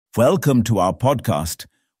Welcome to our podcast,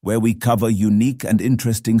 where we cover unique and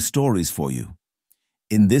interesting stories for you.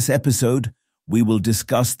 In this episode, we will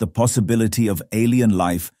discuss the possibility of alien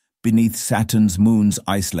life beneath Saturn's moon's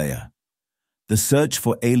ice layer. The search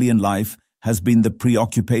for alien life has been the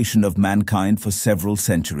preoccupation of mankind for several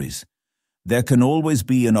centuries. There can always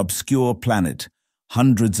be an obscure planet,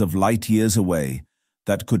 hundreds of light years away,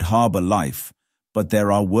 that could harbor life, but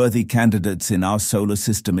there are worthy candidates in our solar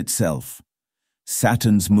system itself.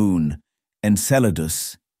 Saturn's moon,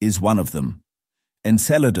 Enceladus, is one of them.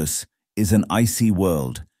 Enceladus is an icy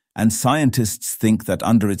world, and scientists think that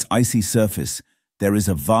under its icy surface there is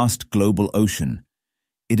a vast global ocean.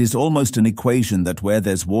 It is almost an equation that where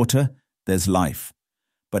there's water, there's life.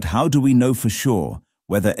 But how do we know for sure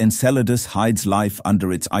whether Enceladus hides life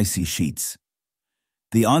under its icy sheets?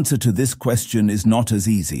 The answer to this question is not as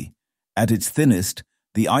easy. At its thinnest,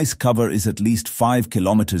 the ice cover is at least 5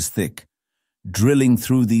 kilometers thick. Drilling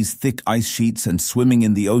through these thick ice sheets and swimming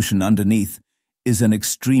in the ocean underneath is an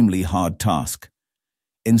extremely hard task.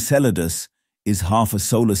 Enceladus is half a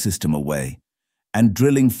solar system away, and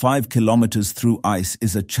drilling 5 kilometers through ice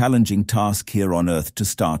is a challenging task here on Earth to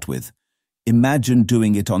start with. Imagine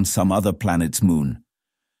doing it on some other planet's moon.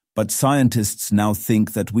 But scientists now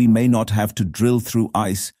think that we may not have to drill through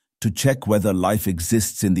ice to check whether life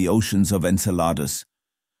exists in the oceans of Enceladus.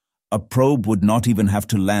 A probe would not even have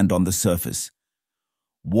to land on the surface.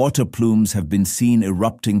 Water plumes have been seen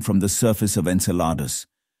erupting from the surface of Enceladus.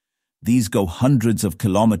 These go hundreds of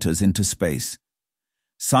kilometers into space.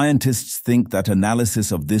 Scientists think that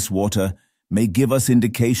analysis of this water may give us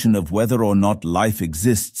indication of whether or not life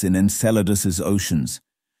exists in Enceladus's oceans.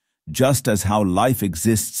 Just as how life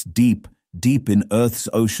exists deep in Earth's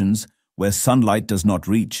oceans where sunlight does not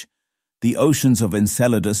reach, the oceans of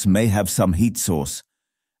Enceladus may have some heat source,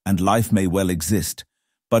 and life may well exist,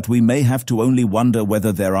 but we may have to only wonder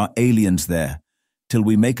whether there are aliens there, till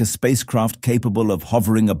we make a spacecraft capable of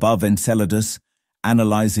hovering above Enceladus,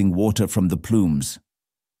 analyzing water from the plumes.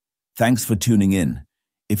 Thanks for tuning in.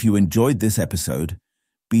 If you enjoyed this episode,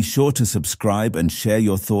 be sure to subscribe and share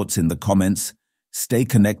your thoughts in the comments. Stay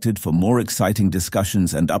connected for more exciting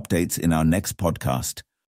discussions and updates in our next podcast.